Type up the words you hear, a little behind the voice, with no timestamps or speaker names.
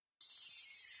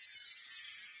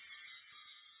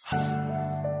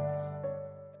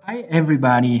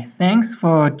everybody. Thanks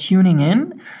for tuning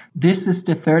in. This is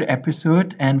the third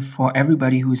episode, and for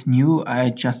everybody who's new, I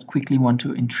just quickly want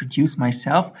to introduce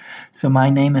myself. So, my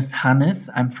name is Hannes,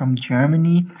 I'm from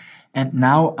Germany, and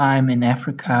now I'm in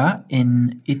Africa,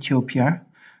 in Ethiopia.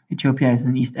 Ethiopia is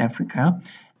in East Africa.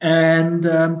 And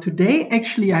today,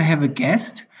 actually, I have a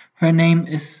guest. Her name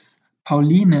is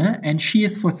Pauline, and she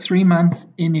is for 3 months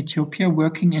in Ethiopia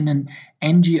working in an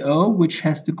NGO which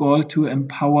has the goal to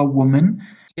empower women.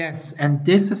 Yes, and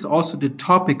this is also the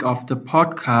topic of the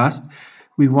podcast.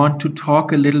 We want to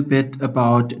talk a little bit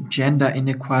about gender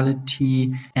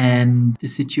inequality and the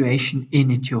situation in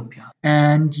Ethiopia.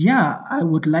 And yeah, I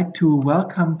would like to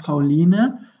welcome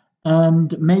Pauline,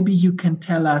 and maybe you can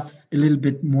tell us a little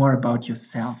bit more about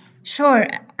yourself. Sure.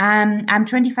 I'm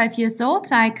 25 years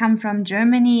old. I come from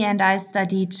Germany and I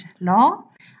studied law.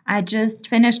 I just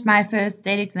finished my first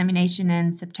state examination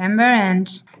in September,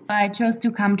 and I chose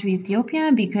to come to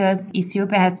Ethiopia because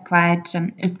Ethiopia is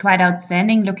quite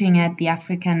outstanding looking at the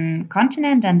African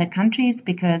continent and the countries,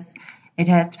 because it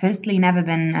has firstly never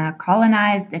been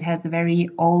colonized. It has a very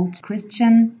old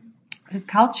Christian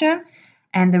culture,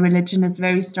 and the religion is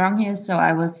very strong here. So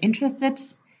I was interested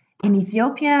in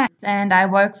Ethiopia, and I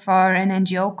work for an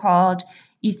NGO called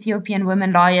Ethiopian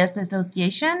Women Lawyers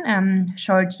Association,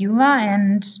 short EULA,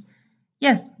 and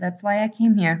yes, that's why I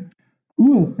came here.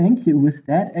 Cool, thank you. With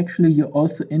that, actually, you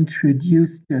also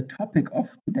introduced the topic of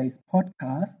today's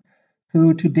podcast.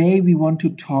 So today we want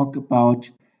to talk about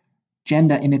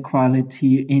gender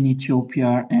inequality in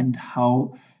Ethiopia and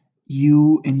how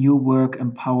you in your work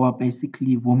empower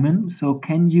basically women. So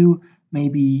can you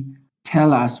maybe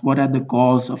tell us what are the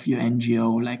goals of your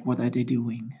NGO? Like what are they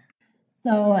doing? So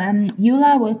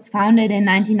EULA was founded in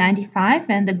 1995,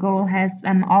 and the goal has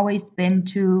always been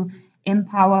to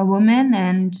empower women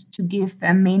and to give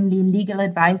mainly legal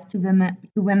advice to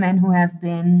women who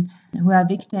are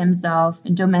victims of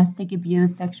domestic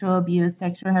abuse, sexual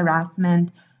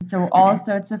harassment, so all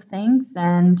sorts of things.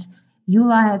 And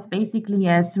EULA has basically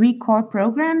three core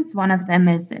programs. One of them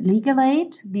is legal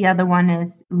aid, the other one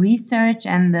is research,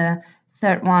 and the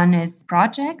third one is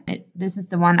project. This is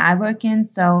the one I work in.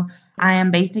 So I am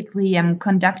basically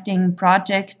conducting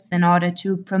projects in order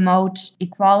to promote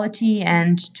equality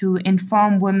and to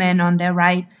inform women on their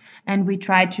rights. And we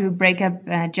try to break up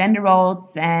gender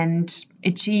roles and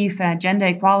achieve gender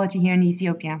equality here in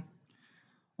Ethiopia.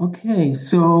 Okay,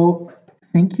 so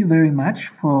thank you very much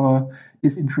for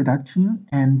this introduction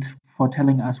and for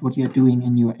telling us what you're doing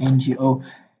in your NGO.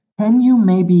 Can you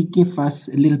maybe give us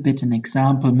a little bit an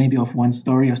example, maybe of one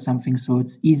story or something, so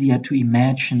it's easier to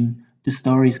imagine the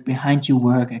stories behind your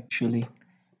work actually?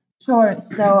 Sure.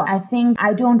 So I think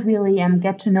I don't really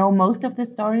get to know most of the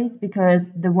stories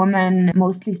because the women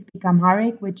mostly speak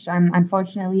Amharic, which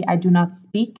unfortunately I do not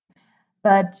speak.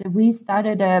 But we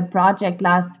started a project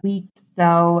last week.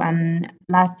 So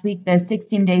last week, the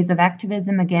 16 days of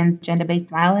activism against gender-based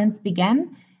violence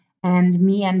began. And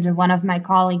me and one of my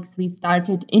colleagues, we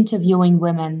started interviewing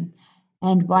women.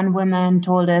 And one woman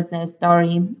told us a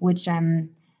story which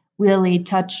really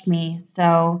touched me.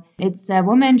 So it's a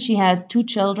woman, she has two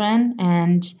children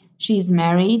and she's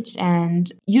married.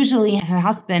 And usually her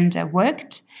husband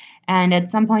worked. And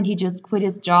at some point, he just quit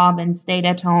his job and stayed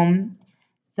at home.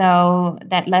 So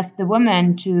that left the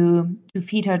woman to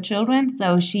feed her children.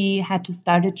 So she had to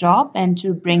start a job and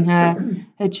to bring her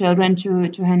children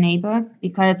to her neighbor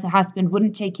because her husband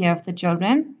wouldn't take care of the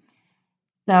children.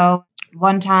 So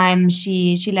one time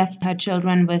she left her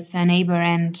children with her neighbor,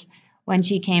 and when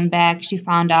she came back, she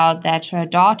found out that her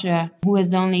daughter, who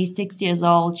was only 6 years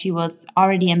old, she was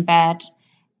already in bed,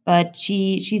 but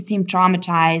she seemed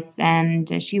traumatized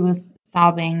and she was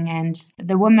sobbing. And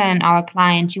the woman, our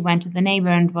client, she went to the neighbor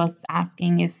and was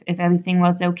asking if everything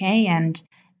was okay. And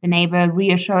the neighbor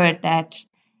reassured that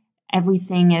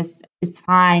everything is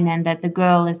fine and that the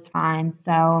girl is fine.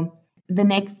 So the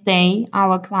next day,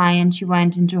 our client, she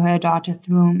went into her daughter's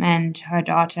room and her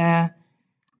daughter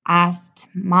asked,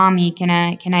 "Mommy, can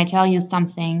I tell you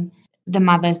something?" The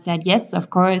mother said, "Yes, of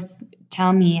course,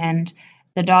 tell me." And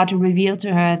the daughter revealed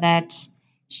to her that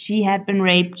she had been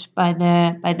raped by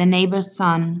the neighbor's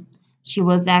son. She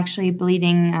was actually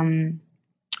bleeding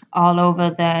all over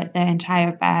the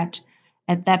entire bed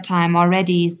at that time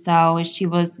already. So she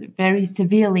was very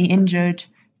severely injured.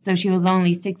 So she was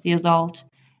only 6 years old.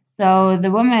 So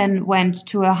the woman went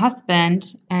to her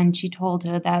husband and she told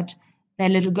her that their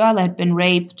little girl had been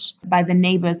raped by the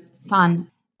neighbor's son.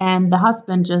 And the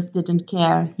husband just didn't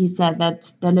care. He said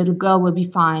that the little girl will be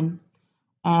fine.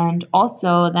 And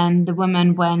also then the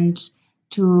woman went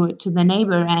to the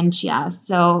neighbor and she asked,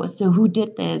 so who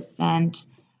did this? And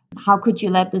how could you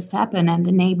let this happen? And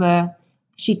the neighbor,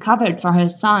 she covered for her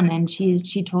son, and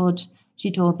she told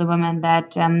the woman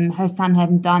that her son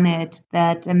hadn't done it,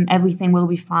 that everything will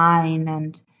be fine.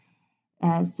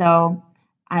 And so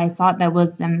I thought that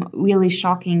was really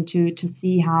shocking to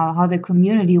see how the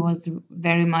community was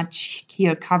very much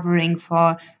here covering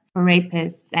for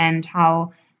rapists, and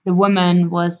how the woman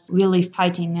was really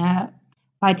fighting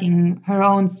her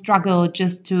own struggle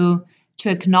just to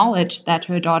acknowledge that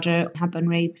her daughter had been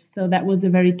raped. So that was a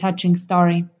very touching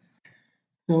story.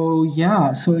 So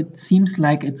yeah, so it seems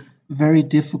like it's very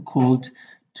difficult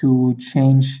to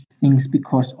change things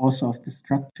because also of the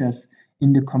structures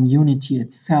in the community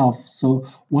itself. So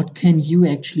what can you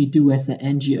actually do as an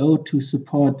NGO to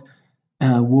support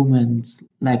women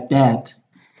like that?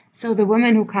 So the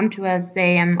women who come to us,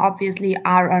 they obviously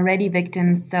are already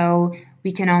victims. So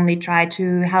we can only try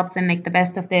to help them make the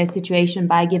best of their situation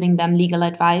by giving them legal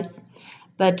advice.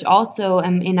 But also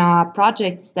in our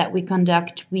projects that we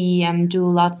conduct, we do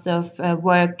lots of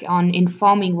work on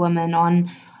informing women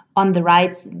on the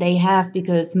rights they have,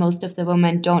 because most of the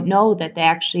women don't know that they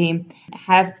actually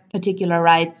have particular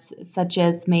rights, such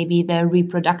as maybe the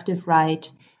reproductive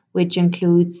right, which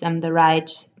includes the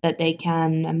right that they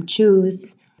can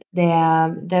choose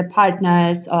their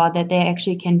partners, or that they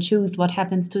actually can choose what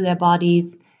happens to their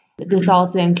bodies. This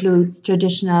also includes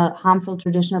harmful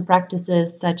traditional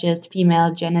practices such as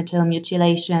female genital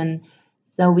mutilation.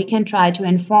 So we can try to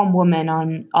inform women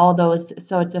on all those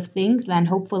sorts of things, and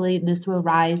hopefully this will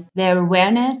raise their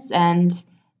awareness, and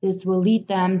this will lead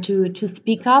them to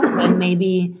speak up and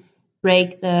maybe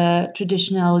break the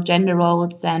traditional gender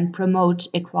roles and promote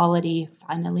equality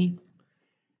finally.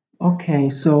 Okay,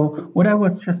 so what I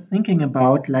was just thinking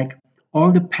about, like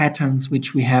all the patterns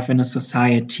which we have in a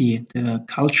society, the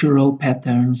cultural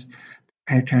patterns,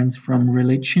 patterns from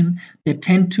religion, they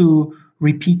tend to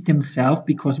repeat themselves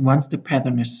because once the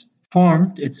pattern is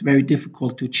formed, it's very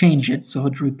difficult to change it. So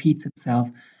it repeats itself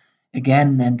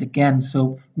again and again.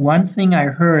 So one thing I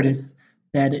heard is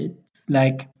that it's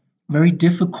like very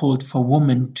difficult for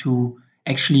women to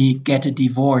actually get a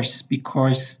divorce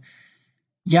because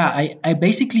yeah, I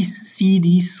basically see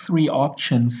these three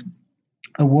options.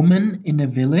 A woman in a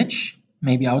village,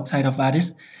 maybe outside of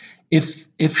Addis,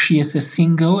 if she is a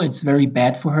single, it's very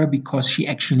bad for her because she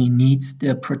actually needs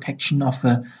the protection of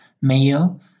a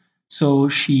male. So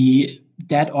she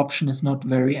that option is not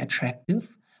very attractive.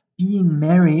 Being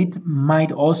married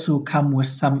might also come with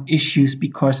some issues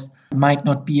because it might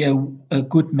not be a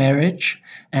good marriage,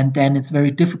 and then it's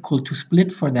very difficult to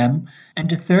split for them. And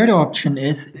the third option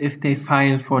is if they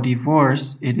file for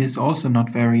divorce, it is also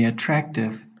not very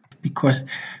attractive because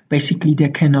basically they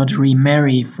cannot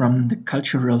remarry from the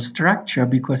cultural structure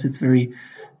because it's very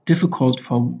difficult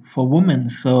for women.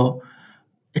 So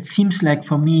it seems like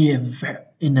for me,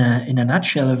 in a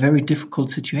nutshell, a very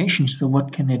difficult situation. So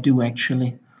what can I do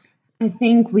actually? I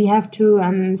think we have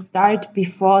to start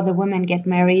before the women get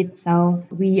married, so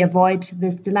we avoid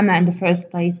this dilemma in the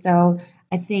first place. So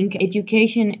I think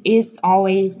education is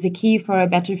always the key for a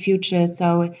better future.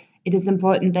 So it is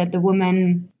important that the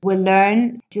women will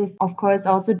learn, just of course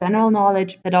also general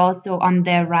knowledge, but also on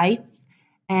their rights.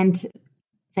 And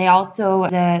they also,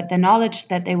 the knowledge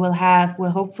that they will have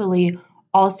will hopefully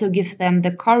also give them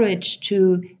the courage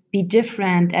to be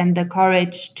different, and the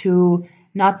courage to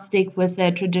not stick with the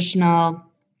traditional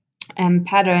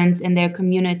patterns in their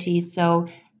community, so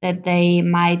that they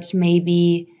might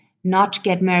maybe not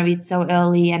get married so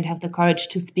early and have the courage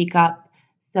to speak up,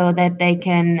 so that they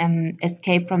can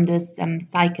escape from this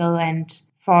cycle and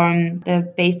form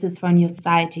the basis for a new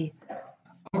society.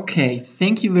 Okay,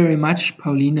 thank you very much,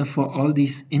 Paulina, for all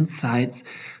these insights.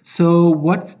 So,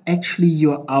 what's actually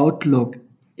your outlook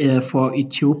for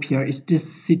Ethiopia? Is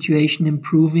this situation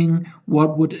improving?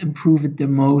 What would improve it the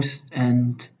most?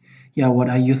 And yeah, what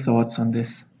are your thoughts on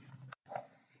this?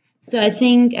 So I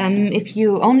think if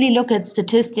you only look at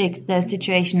statistics, the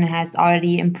situation has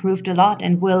already improved a lot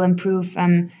and will improve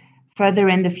further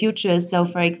in the future. So,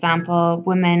 for example,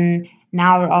 women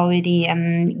now already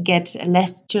get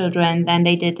less children than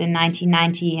they did in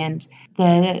 1990, and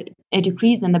a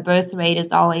decrease in the birth rate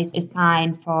is always a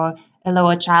sign for a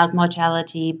lower child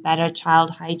mortality, better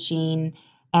child hygiene,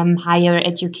 higher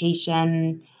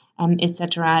education,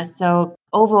 etc. So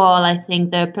overall, I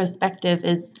think the perspective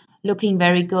is looking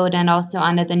very good. And also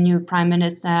under the new Prime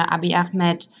Minister Abiy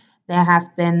Ahmed, there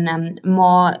have been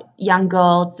more young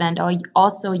girls and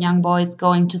also young boys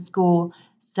going to school.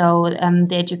 So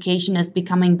the education is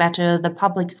becoming better. The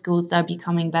public schools are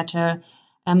becoming better.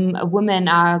 Women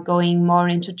are going more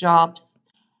into jobs,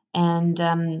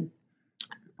 and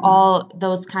all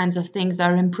those kinds of things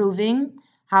are improving.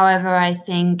 However, I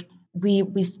think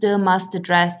we still must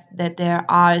address that there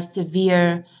are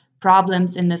severe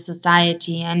problems in the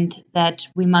society and that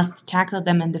we must tackle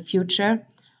them in the future.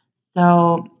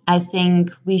 So I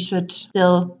think we should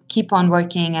still keep on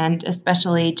working, and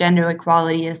especially gender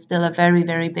equality is still a very,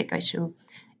 very big issue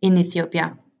in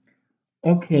Ethiopia.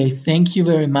 Okay, thank you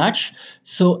very much.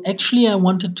 So actually, I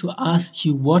wanted to ask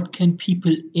you, what can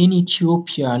people in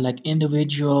Ethiopia, like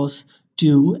individuals,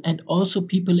 do, and also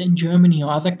people in Germany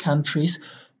or other countries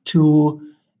to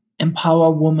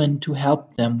empower women to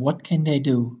help them? What can they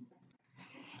do?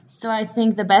 So I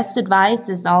think the best advice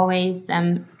is always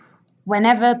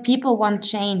whenever people want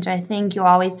change, I think you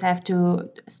always have to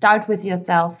start with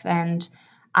yourself and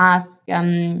ask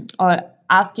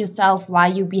yourself why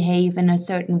you behave in a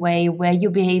certain way, where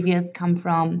your behaviors come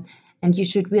from, and you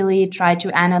should really try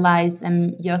to analyze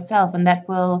yourself, and that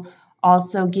will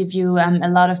also give you a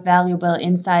lot of valuable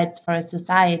insights for a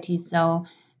society. So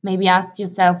maybe ask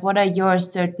yourself, what are your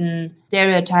certain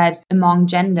stereotypes among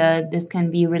gender? This can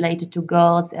be related to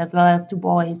girls as well as to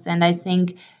boys, and I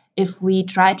think if we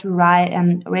try to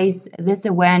raise this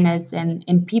awareness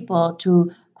in people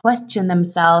to question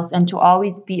themselves and to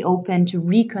always be open to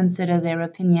reconsider their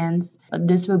opinions,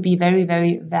 this will be very,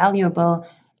 very valuable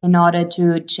in order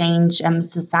to change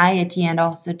society and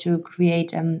also to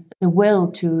create the will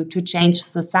to change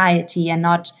society and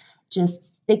not just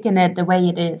stick in it the way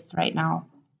it is right now.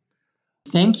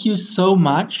 Thank you so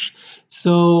much.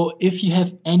 So, if you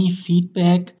have any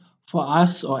feedback for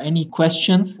us or any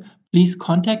questions, please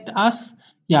contact us.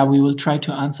 Yeah, we will try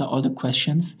to answer all the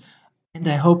questions. And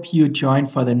I hope you join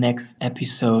for the next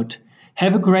episode.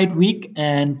 Have a great week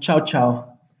and ciao,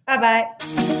 ciao. Bye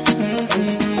bye.